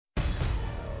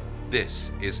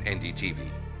This is NDTV,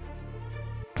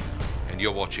 and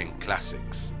you're watching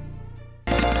Classics.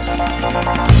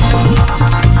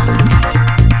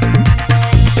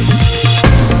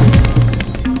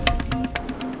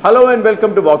 Hello and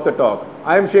welcome to Walk the Talk.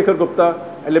 I am Shekhar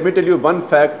Gupta, and let me tell you one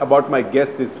fact about my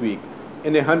guest this week.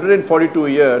 In 142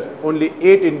 years, only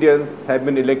 8 Indians have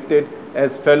been elected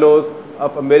as fellows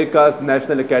of America's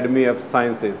National Academy of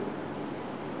Sciences.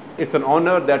 It's an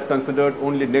honor that considered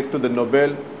only next to the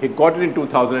Nobel. He got it in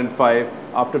 2005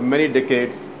 after many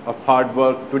decades of hard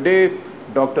work. Today,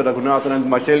 Dr. Raghunath Anant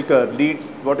Mashelkar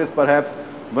leads what is perhaps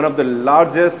one of the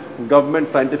largest government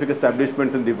scientific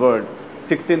establishments in the world.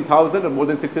 16,000 or more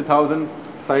than 60,000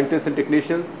 scientists and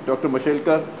technicians. Dr.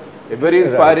 Mashelkar, a very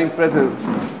inspiring presence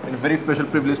and a very special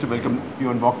privilege to welcome you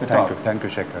on Walk the Talk. Thank you,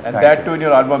 Shekhar. And that too in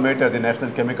your alma mater, the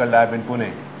National Chemical Lab in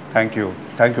Pune. Thank you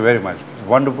very much.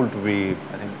 Wonderful to be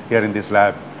here in this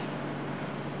lab.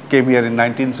 Came here in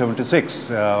 1976,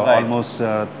 right. Almost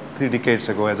 3 decades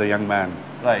ago as a young man.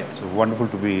 Right. So wonderful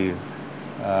to be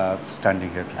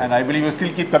standing here today. And I believe you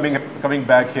still keep coming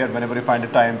back here whenever you find a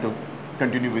time to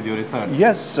continue with your research.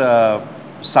 Yes,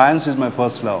 science is my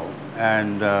first love,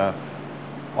 and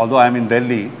although I am in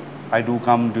Delhi, I do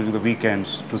come during the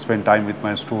weekends to spend time with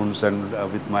my students and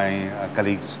with my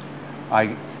colleagues.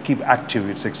 I keep active.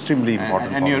 It's extremely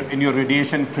important. And you're in your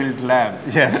radiation-filled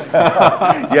labs. Yes.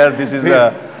 Yeah, this is a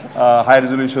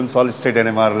high-resolution solid-state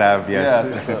NMR lab. Yes.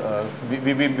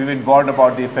 We've been warned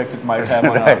about the effects it might have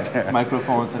on our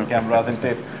microphones and cameras and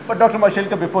tapes. But Dr.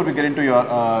 Mashelkar, before we get into your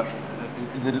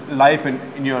the life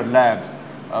in your labs,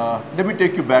 let me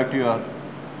take you back to your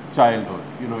childhood.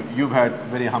 You know, you've had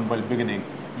very humble beginnings.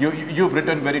 You've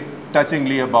written very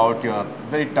touchingly about your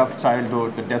very tough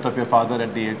childhood, the death of your father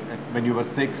when you were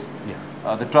 6,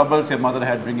 the troubles your mother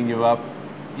had bringing you up,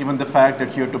 even the fact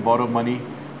that you had to borrow money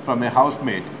from a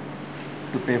housemate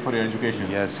to pay for your education.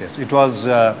 Yes. It was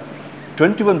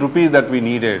 21 rupees that we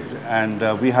needed,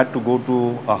 and we had to go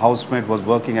to a housemate who was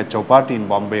working at Chowpatty in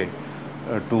Bombay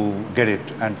to get it.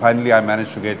 And finally, I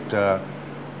managed to get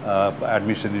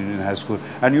admission in high school.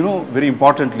 And you know, very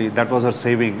importantly, that was her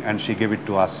saving, and she gave it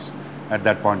to us at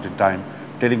that point in time,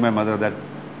 telling my mother that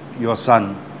your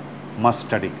son must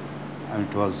study. And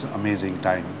it was amazing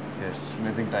time. Yes,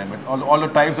 amazing time. But all the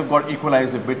times have got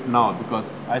equalized a bit now, because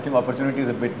I think opportunity is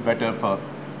a bit better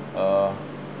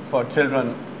for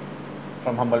children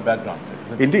from humble backgrounds.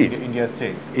 Indeed, India has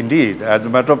changed. Indeed, as a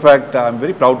matter of fact, I'm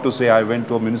very proud to say I went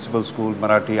to a municipal school,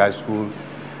 Marathi high school,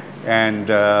 and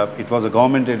it was a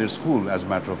government-aided school, as a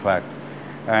matter of fact.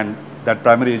 And that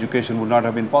primary education would not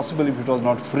have been possible if it was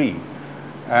not free.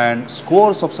 And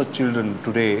scores of such children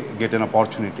today get an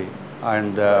opportunity.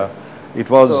 And it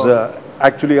was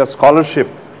actually a scholarship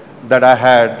that I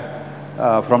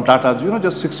had from Tata, you know,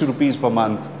 just 60 rupees per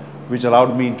month, which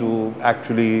allowed me to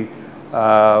actually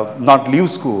not leave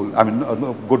school, I mean,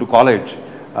 go to college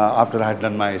after I had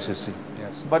done my SSC.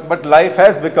 Yes. But life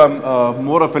has become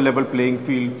more of a level playing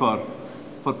field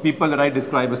for people that I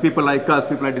describe as people like us,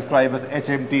 people I describe as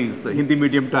HMTs, the Hindi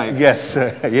medium type. Yes,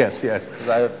 yes.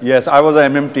 Yes, I was a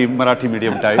MMT, Marathi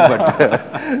medium type,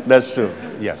 but that's true.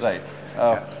 Yes. Right.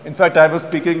 In fact, I was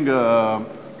speaking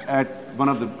at one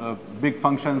of the big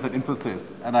functions at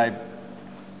Infosys, and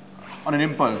on an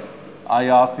impulse, I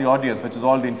asked the audience, which is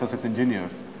all the Infosys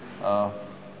engineers,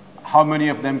 how many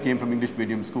of them came from English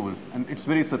medium schools, and it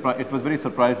was very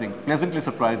surprising, pleasantly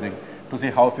surprising, to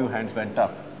see how few hands went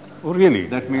up. Oh, really?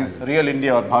 That means real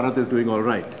India or Bharat is doing all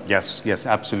right. Yes,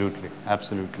 absolutely.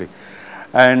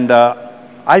 And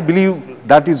I believe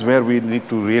that is where we need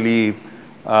to really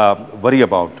worry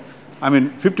about. I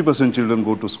mean, 50% children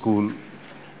go to school,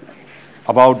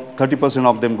 about 30%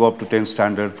 of them go up to 10th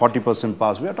standard, 40%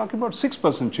 pass. We are talking about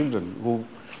 6% children who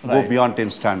go beyond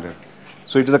 10th standard.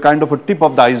 So it is a kind of a tip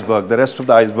of the iceberg. The rest of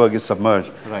the iceberg is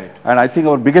submerged. Right. And I think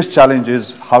our biggest challenge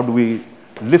is how do we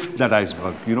lift that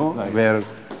iceberg, you know, where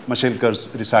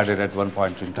Mashelkars resided at one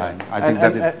point in time. I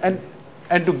think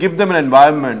and to give them an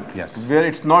environment yes. where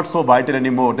it's not so vital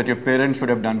anymore that your parents should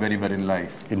have done very well in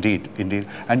life. Indeed.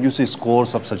 And you see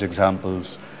scores of such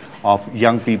examples of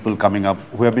young people coming up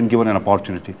who have been given an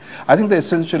opportunity. I think the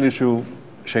essential issue,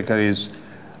 Shekhar, is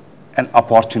an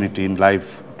opportunity in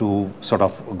life to sort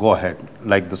of go ahead,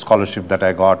 like the scholarship that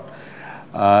I got,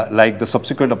 like the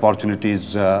subsequent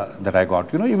opportunities that I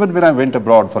got. You know, even when I went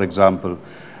abroad, for example,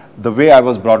 the way I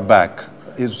was brought back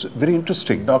is very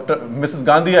interesting. Mrs.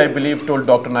 Gandhi, I believe, told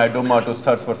Dr. Naidoma to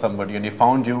search for somebody, and he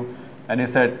found you, and he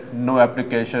said, no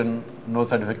application, no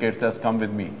certificates, just come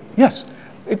with me. Yes,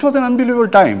 it was an unbelievable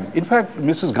time. In fact,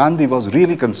 Mrs. Gandhi was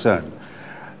really concerned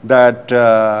that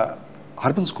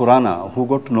Harbans Khurana, who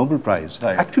got Nobel Prize,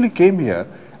 actually came here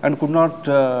and could not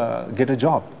get a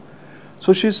job.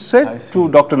 So she said to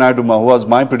Dr. Naidu-ma, who was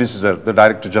my predecessor, the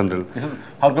Director General. This is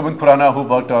Hargobind Khurana, who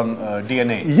worked on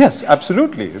DNA. Yes,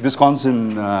 absolutely.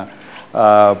 Wisconsin,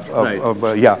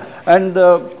 yeah. And,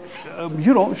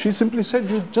 you know, she simply said,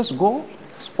 you just go,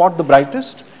 spot the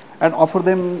brightest, and offer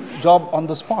them job on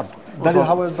the spot. That is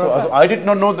how it worked. So I did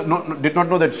not know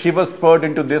that she was spurred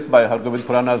into this by Hargobind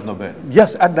Khurana's Nobel.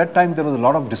 Yes, at that time there was a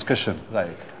lot of discussion.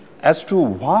 Right. As to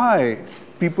why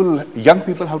young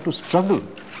people have to struggle,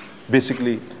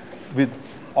 basically, with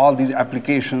all these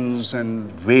applications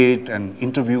and wait and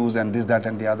interviews and this, that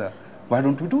and the other. Why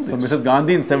don't we do this? So Mrs.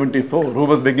 Gandhi in 74, who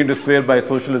was beginning to swear by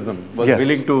socialism, was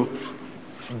willing to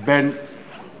bend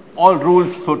all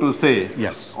rules, so to say,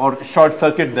 or short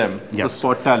circuit them to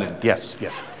spot talent. Yes,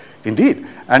 yes, indeed.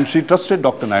 And she trusted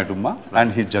Dr. Naidu-ma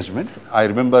and his judgment. I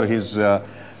remember his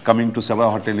coming to Savoy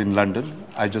Hotel in London.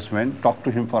 I just went, talked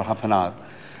to him for half an hour,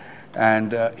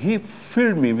 and he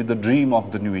filled me with the dream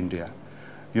of the new India,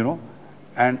 you know.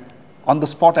 And on the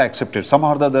spot I accepted.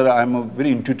 Somehow or the other, I'm a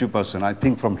very intuitive person. I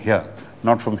think from here,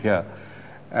 not from here.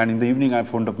 And in the evening, I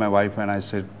phoned up my wife and I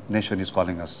said, nation is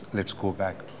calling us, let's go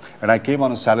back. And I came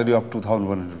on a salary of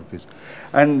 2,100 rupees.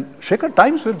 And Shekhar,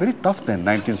 times were very tough then,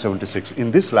 1976. In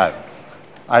this lab,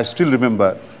 I still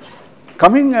remember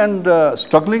coming and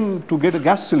struggling to get a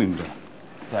gas cylinder.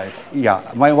 Right.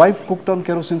 Yeah, my wife cooked on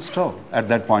kerosene stove at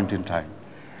that point in time.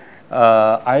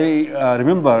 I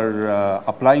remember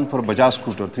applying for a Bajaj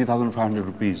scooter, 3,500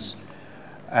 rupees.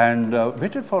 And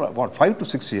waited for what, 5 to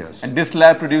 6 years. And this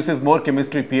lab produces more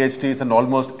chemistry PhDs than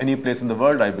almost any place in the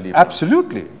world, I believe.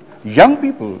 Absolutely. Young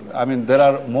people, I mean, there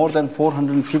are more than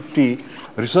 450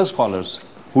 research scholars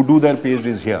who do their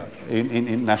PhDs here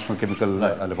in National Chemical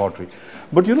Laboratory.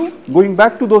 But you know, going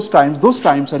back to those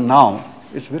times and now,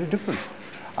 it's very different.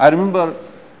 I remember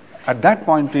at that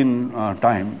point in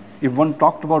time, if one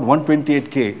talked about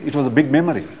 128K, it was a big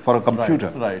memory for a computer.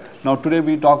 Right. Now today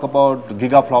we talk about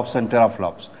gigaflops and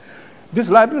teraflops. This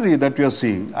library that we are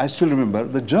seeing, I still remember,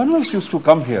 the journals used to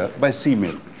come here by sea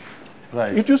mail.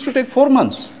 Right. It used to take 4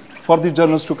 months for the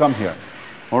journals to come here.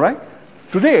 All right.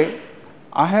 Today,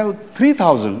 I have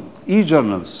 3,000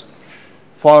 e-journals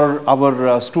for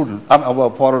our students, for our.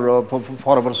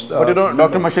 But you know,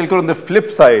 Dr. Mashelkar, on the flip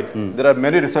side, there are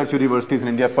many research universities in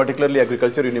India, particularly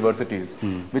agriculture universities,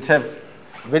 which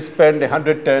spend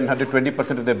 110,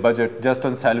 120% of their budget just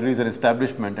on salaries and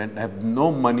establishment and have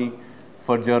no money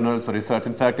for journals or research.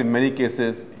 In fact, in many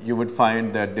cases, you would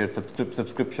find that their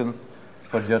subscriptions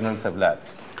for journals have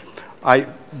lapsed. I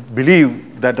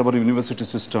believe that our university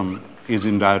system is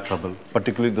in dire trouble,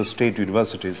 particularly the state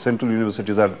universities. Central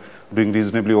universities are doing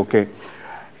reasonably okay.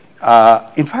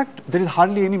 In fact, there is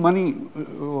hardly any money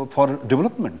for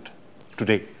development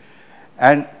today.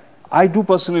 And I do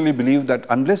personally believe that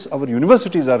unless our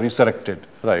universities are resurrected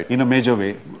in a major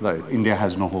way, India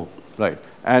has no hope. Right.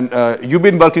 And you've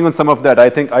been working on some of that. I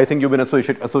think you've been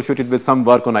associated with some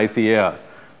work on ICAR.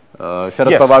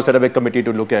 Sharad Pawar set up a committee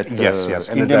to look at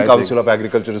Indian Council of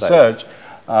Agriculture Research.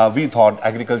 We thought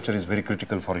agriculture is very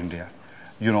critical for India,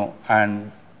 you know,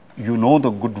 and you know the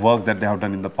good work that they have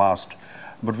done in the past,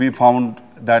 but we found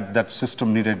that that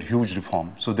system needed huge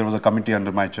reform. So there was a committee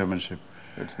under my chairmanship.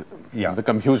 It's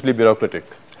become hugely bureaucratic.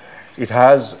 It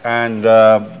has, and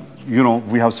you know,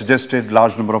 we have suggested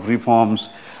large number of reforms.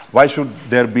 Why should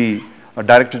there be a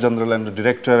director general and a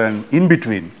director, and in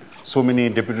between so many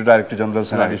deputy director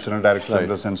generals and additional director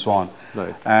generals and so on?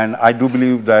 And I do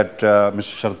believe that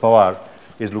Mr. Sharad Pawar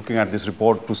is looking at this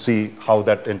report to see how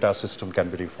that entire system can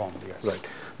be reformed. Yes.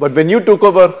 But when you took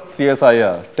over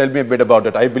CSIR, tell me a bit about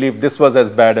it. I believe this was as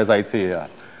bad as ICAR.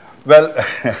 Well,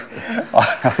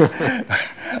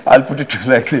 I'll put it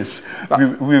like this.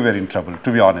 We were in trouble,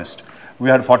 to be honest. We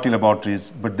had 40 laboratories,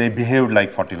 but they behaved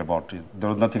like 40 laboratories. There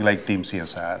was nothing like Team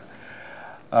CSIR.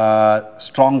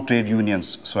 Strong trade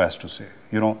unions, so as to say.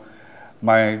 You know,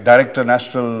 my director,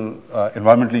 National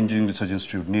Environmental Engineering Research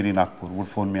Institute, near in Nagpur, would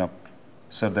phone me up.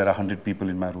 Sir, there are 100 people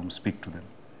in my room, speak to them.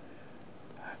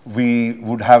 We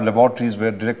would have laboratories where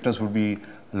directors would be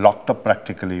locked up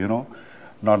practically, you know,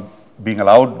 not being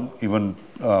allowed even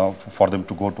for them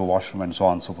to go to a washroom and so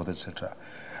on and so forth, etc.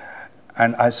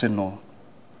 And I said, no,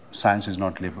 science is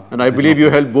not labor. And I believe you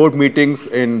held board meetings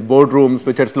in boardrooms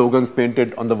which had slogans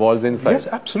painted on the walls inside. Yes,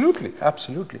 absolutely,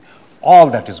 absolutely. All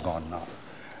that is gone now,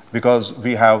 because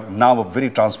we have now a very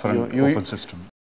transparent open system.